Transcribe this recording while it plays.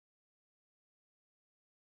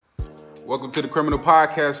Welcome to the Criminal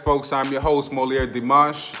Podcast, folks. I'm your host, Moliere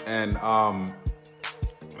Dimanche, and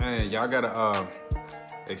man, y'all gotta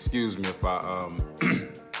excuse me if I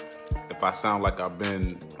if I sound like I've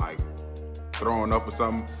been like throwing up or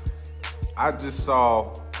something. I just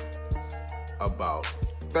saw about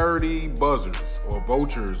 30 buzzards or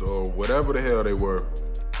vultures or whatever the hell they were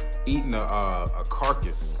eating a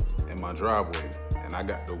carcass in my driveway, and I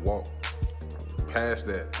got to walk past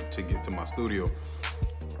that to get to my studio.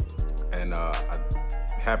 And I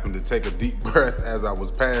happened to take a deep breath as I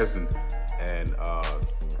was passing, and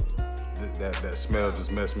that smell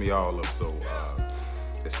just messed me all up. So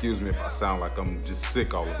excuse me if I sound like I'm just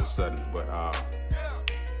sick all of a sudden. But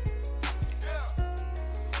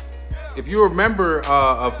if you remember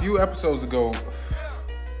a few episodes ago,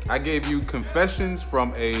 I gave you confessions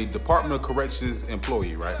from a Department of Corrections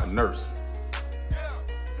employee, right? A nurse.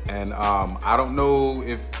 And I don't know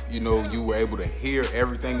if you were able to hear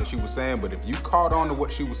everything that she was saying, but if you caught on to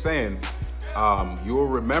what she was saying, you'll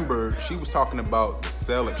remember she was talking about the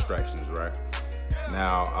cell extractions, right?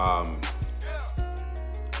 Now,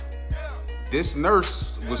 this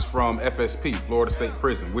nurse was from FSP, Florida State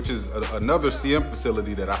Prison, which is another CM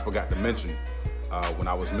facility that I forgot to mention when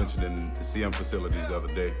I was mentioning the CM facilities the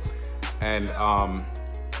other day. And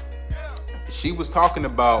she was talking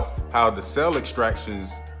about how the cell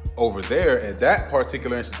extractions over there at that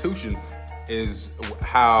particular institution is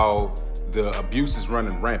how the abuse is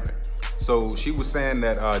running rampant. So she was saying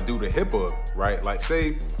that due to HIPAA, right? Like,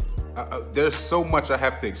 say, there's so much I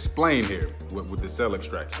have to explain here with the cell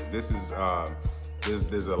extractions. This is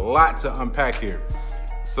there's a lot to unpack here.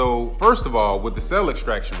 So first of all, with the cell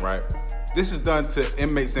extraction, right? This is done to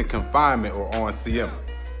inmates in confinement or on CM.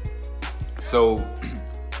 So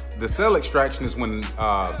the cell extraction is when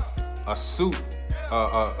a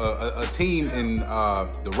team in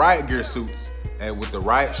the riot gear suits and with the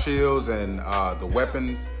riot shields and the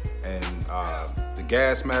weapons and the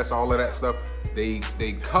gas masks, all of that stuff, they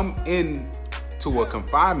come in to a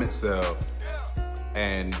confinement cell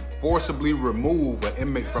and forcibly remove an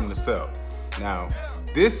inmate from the cell. Now,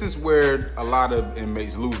 this is where a lot of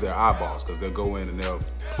inmates lose their eyeballs, because they'll go in and they'll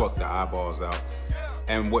pluck the eyeballs out.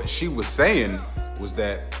 And what she was saying was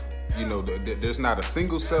that there's not a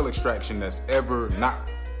single cell extraction that's ever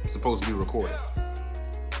not supposed to be recorded.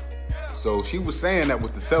 So she was saying that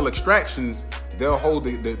with the cell extractions, they'll hold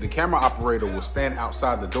the camera operator will stand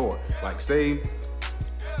outside the door. Like, say,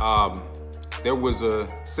 there was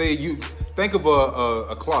you think of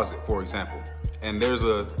a closet, for example, and there's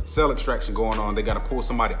a cell extraction going on. They got to pull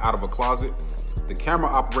somebody out of a closet. The camera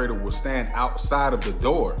operator will stand outside of the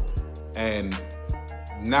door and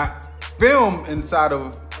not film inside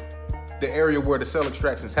of the area where the cell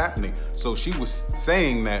extraction is happening. So she was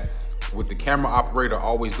saying that with the camera operator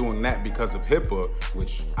always doing that because of HIPAA,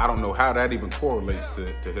 which I don't know how that even correlates to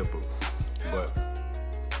HIPAA, but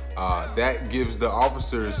that gives the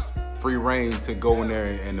officers free reign to go in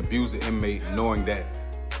there and abuse the inmate, knowing that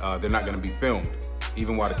they're not going to be filmed.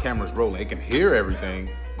 Even while the camera's rolling, it can hear everything,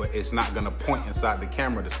 but it's not going to point inside the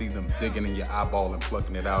camera to see them digging in your eyeball and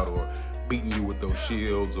plucking it out, or beating you with those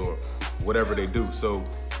shields, or whatever they do. So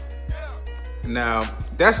now,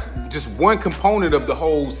 that's just one component of the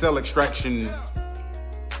whole cell extraction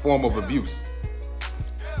form of abuse.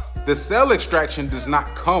 The cell extraction does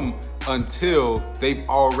not come until they've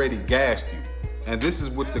already gassed you. And this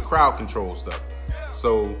is with the crowd control stuff.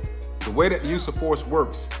 So the way that use of force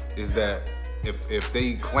works is that if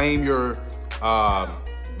they claim you're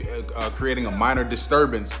creating a minor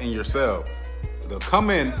disturbance in your cell, they'll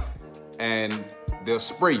come in and they'll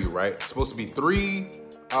spray you, right? It's supposed to be 3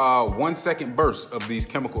 1-second bursts of these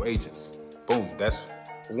chemical agents. Boom, that's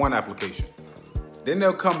one application. Then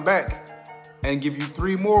they'll come back and give you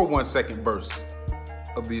 3 more 1-second bursts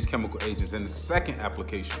of these chemical agents in the second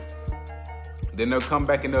application. Then they'll come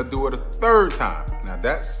back and they'll do it a 3rd time. Now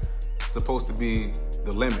that's supposed to be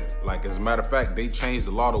the limit. Like, as a matter of fact, they changed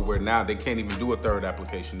the law to where now they can't even do a 3rd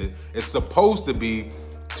application. It's supposed to be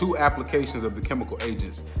 2 applications of the chemical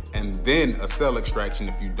agents and then a cell extraction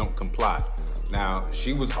if you don't comply. Now,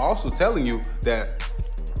 she was also telling you that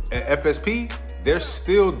at FSP, they're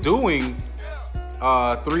still doing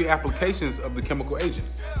 3 applications of the chemical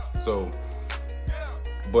agents. So,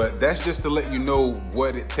 but that's just to let you know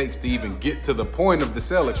what it takes to even get to the point of the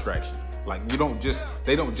cell extraction. Like, they don't just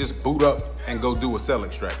boot up and go do a cell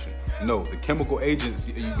extraction. No, the chemical agents,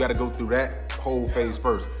 you got to go through that whole phase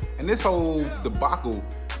first. And this whole debacle,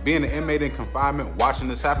 being an inmate in confinement, watching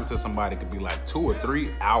this happen to somebody could be like 2 or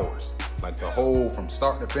 3 hours. Like, the whole, from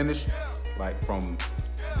start to finish, like from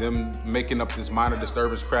them making up this minor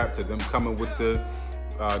disturbance crap to them coming with the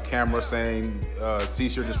camera saying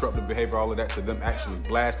cease your disruptive behavior, all of that, to them actually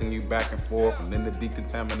blasting you back and forth, and then the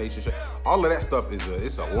decontamination shit. All of that stuff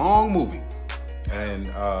it's a long movie,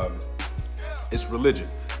 and it's religion.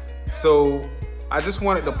 So I just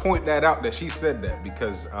wanted to point that out, that she said that,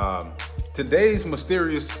 because today's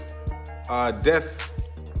mysterious death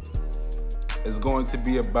is going to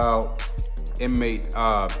be about inmate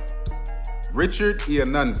Richard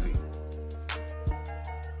Iannuzzi.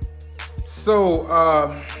 So,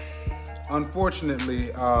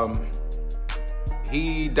 unfortunately,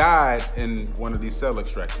 he died in one of these cell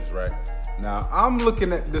extractions, right? Now, I'm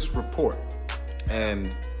looking at this report,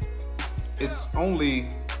 and it's only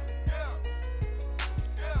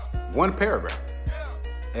one paragraph,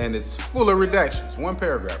 and it's full of redactions. One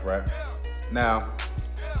paragraph, right? Now,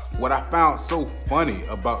 what I found so funny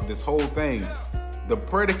about this whole thing, the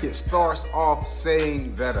predicate starts off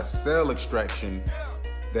saying that a cell extraction,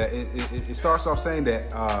 that it starts off saying that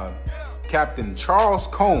Captain Charles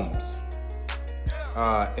Combs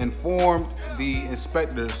informed the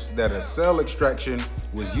inspectors that a cell extraction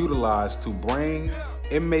was utilized to bring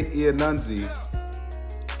inmate Iannuzzi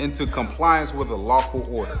into compliance with a lawful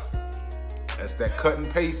order. That's that cut and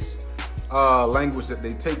paste language that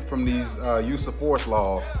they take from these use of force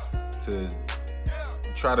laws to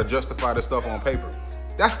try to justify the stuff on paper.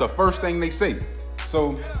 That's the first thing they say.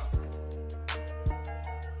 So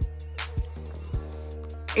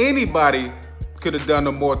anybody could have done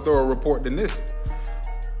a more thorough report than this.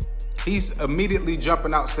 He's immediately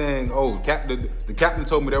jumping out saying, oh, the captain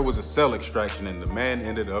told me there was a cell extraction and the man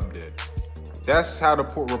ended up dead. That's how the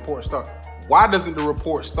report starts. Why doesn't the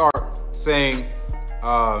report start saying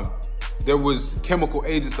there was chemical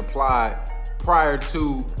agents applied prior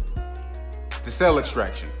to the cell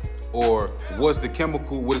extraction? Or was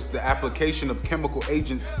the application of chemical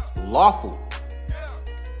agents lawful?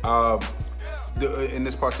 In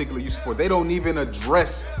this particular use for, they don't even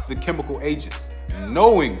address the chemical agents,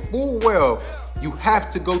 knowing full well you have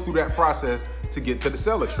to go through that process to get to the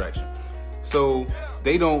cell extraction. So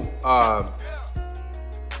they don't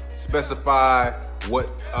specify what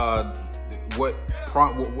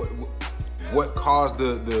caused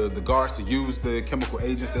the guards to use the chemical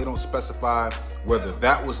agents. They don't specify whether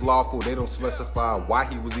that was lawful. They don't specify why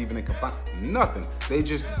he was even in confinement. Nothing. They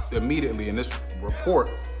just immediately, in this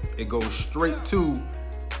report, it goes straight to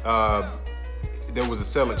there was a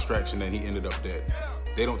cell extraction and he ended up dead.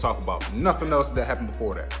 They don't talk about nothing else that happened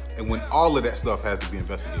before that. And when all of that stuff has to be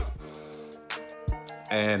investigated.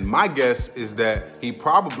 And my guess is that he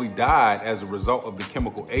probably died as a result of the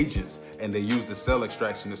chemical agents, and they used the cell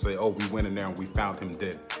extraction to say, oh, we went in there and we found him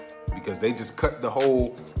dead. Because they just cut the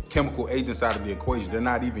whole chemical agents out of the equation. They're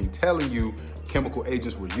not even telling you chemical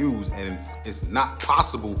agents were used, and it's not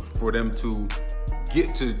possible for them to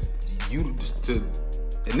get to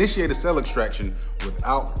initiate a cell extraction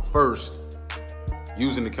without first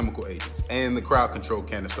using the chemical agents and the crowd control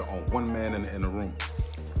canister on one man in a room.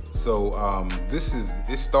 So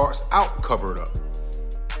it starts out covered up.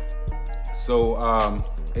 So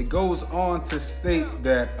it goes on to state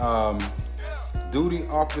that Duty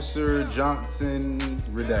Officer Johnson,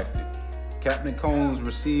 redacted. Captain Combs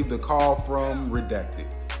received a call from,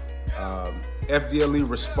 redacted. FDLE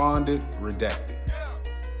responded, redacted.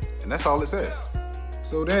 And that's all it says.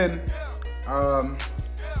 So then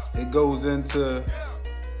it goes into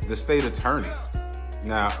the state attorney.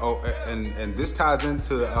 Now, and this ties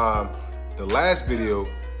into the last video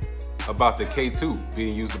about the K2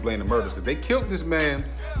 being used to blame the murders, because they killed this man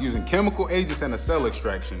using chemical agents and a cell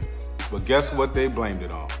extraction. But guess what they blamed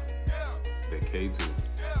it on? The K2.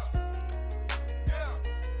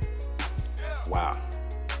 Wow.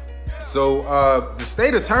 So the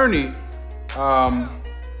state attorney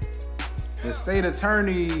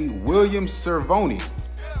William Cervoni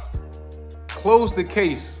closed the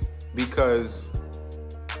case because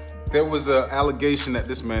there was an allegation that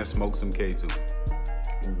this man smoked some K2.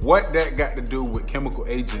 What that got to do with chemical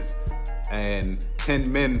agents and 10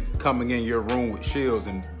 men coming in your room with shields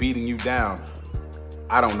and beating you down,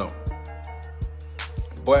 I don't know.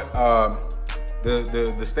 But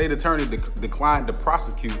the state attorney declined to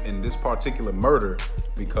prosecute in this particular murder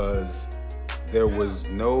because there was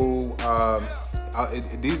no,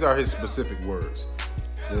 these are his specific words.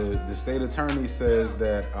 The state attorney says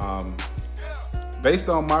that based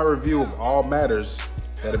on my review of all matters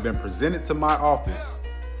that have been presented to my office,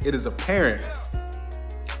 it is apparent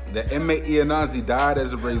that inmate Iannuzzi died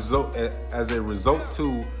as a result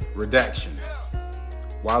to redaction.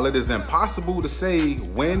 While it is impossible to say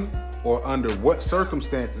when or under what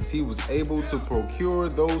circumstances he was able to procure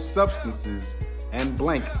those substances, and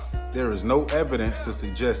blank, there is no evidence to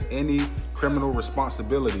suggest any criminal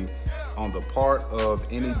responsibility on the part of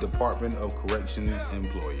any Department of Corrections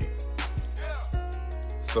employee.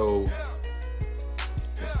 So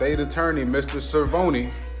the state attorney, Mr.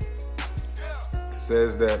 Cervoni,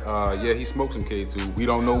 says that, yeah, he smoked some K2. We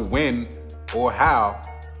don't know when or how,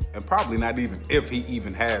 and probably not even if he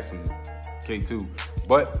even had some K2.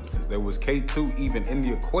 But since there was K2 even in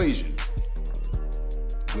the equation,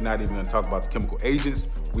 we're not even gonna talk about the chemical agents.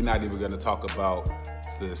 We're not even gonna talk about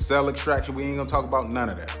the cell extraction. We ain't gonna talk about none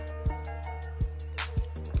of that.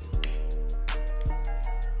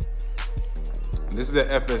 And this is at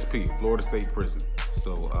FSP, Florida State Prison.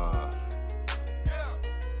 So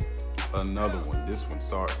another one. This one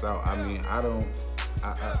starts out. I mean,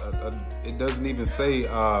 it doesn't even say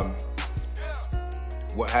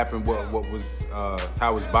what happened, what was,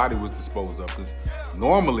 how his body was disposed of. Because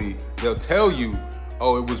normally they'll tell you,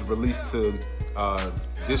 oh, it was released to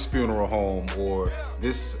this funeral home or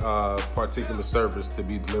this particular service to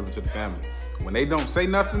be delivered to the family. When they don't say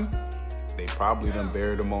nothing, they probably done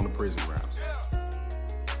buried him on the prison grounds.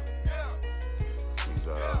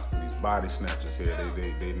 These body snatchers here,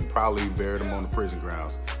 they probably buried him on the prison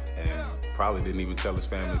grounds and probably didn't even tell his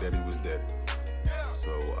family that he was dead.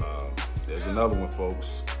 So there's another one,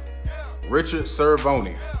 folks. Richard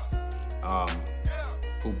Cervoni,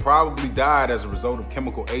 who probably died as a result of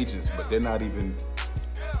chemical agents, but they're not even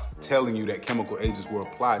telling you that chemical agents were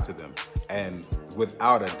applied to them. And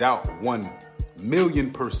without a doubt,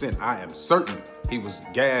 1,000,000%, I am certain he was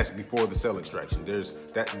gassed before the cell extraction.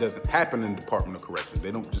 That doesn't happen in the Department of Corrections.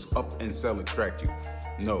 They don't just up and cell extract you.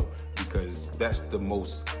 No, because that's the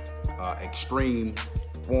most extreme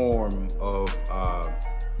form of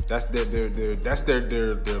that's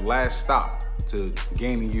their last stop to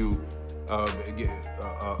gaining you,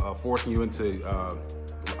 forcing you into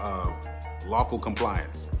lawful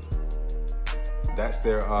compliance. That's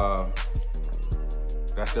their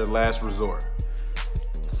last resort.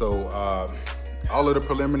 So all of the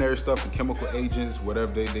preliminary stuff, the chemical agents,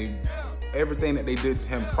 whatever everything that they did to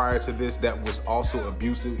him prior to this, that was also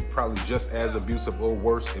abusive, probably just as abusive or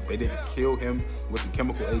worse. If they didn't kill him with the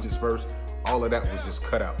chemical agents first, all of that was just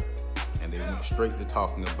cut out. And they went straight to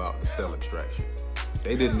talking about the cell extraction.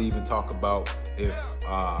 They didn't even talk about if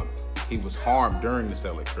he was harmed during the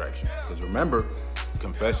cell extraction. Because remember,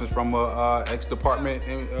 confessions from a ex-department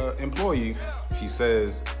employee, she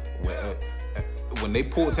says when they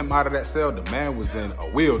pulled him out of that cell, the man was in a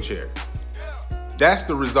wheelchair. That's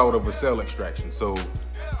the result of a cell extraction. So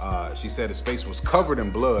she said his face was covered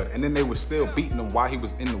in blood, and then they were still beating him while he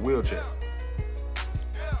was in the wheelchair.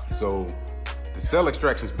 So the cell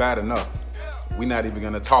extraction is bad enough. We're not even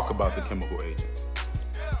gonna talk about the chemical agents.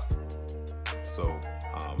 So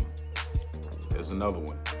there's another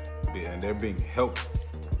one, and they're being helped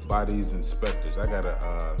by these inspectors. I gotta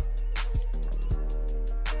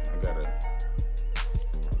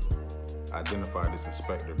identify this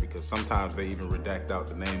inspector, because sometimes they even redact out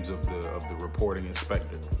the names of the reporting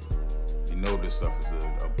inspector. You know this stuff is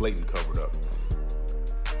a blatant covered up.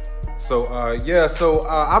 So yeah, so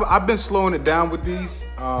I've been slowing it down with these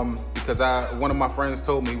because one of my friends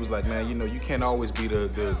told me, he was like, man, you know, you can't always be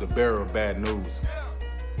the bearer of bad news.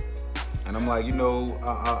 And I'm like, you know,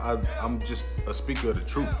 I'm just a speaker of the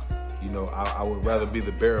truth. You know, I would rather be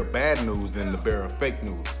the bearer of bad news than the bearer of fake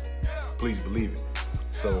news. Please believe it.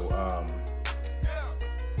 So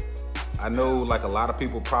I know like a lot of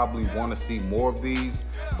people probably want to see more of these,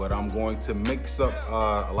 but I'm going to mix up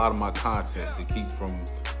a lot of my content to keep from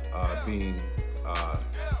being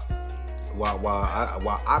while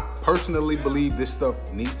I personally believe this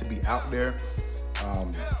stuff needs to be out there,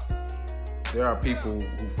 there are people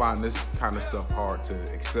who find this kind of stuff hard to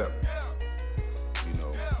accept, you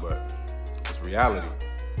know, but it's reality.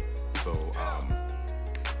 So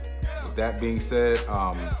with that being said,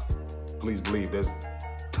 please believe there's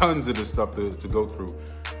tons of this stuff to go through,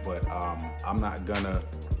 but I'm not gonna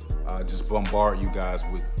just bombard you guys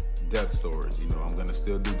with death stories. You know, I'm gonna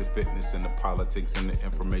still do the fitness and the politics and the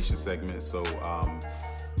information segment. So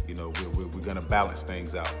you know, we're gonna balance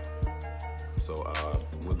things out. So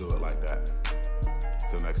we'll do it like that.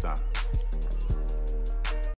 Till next time.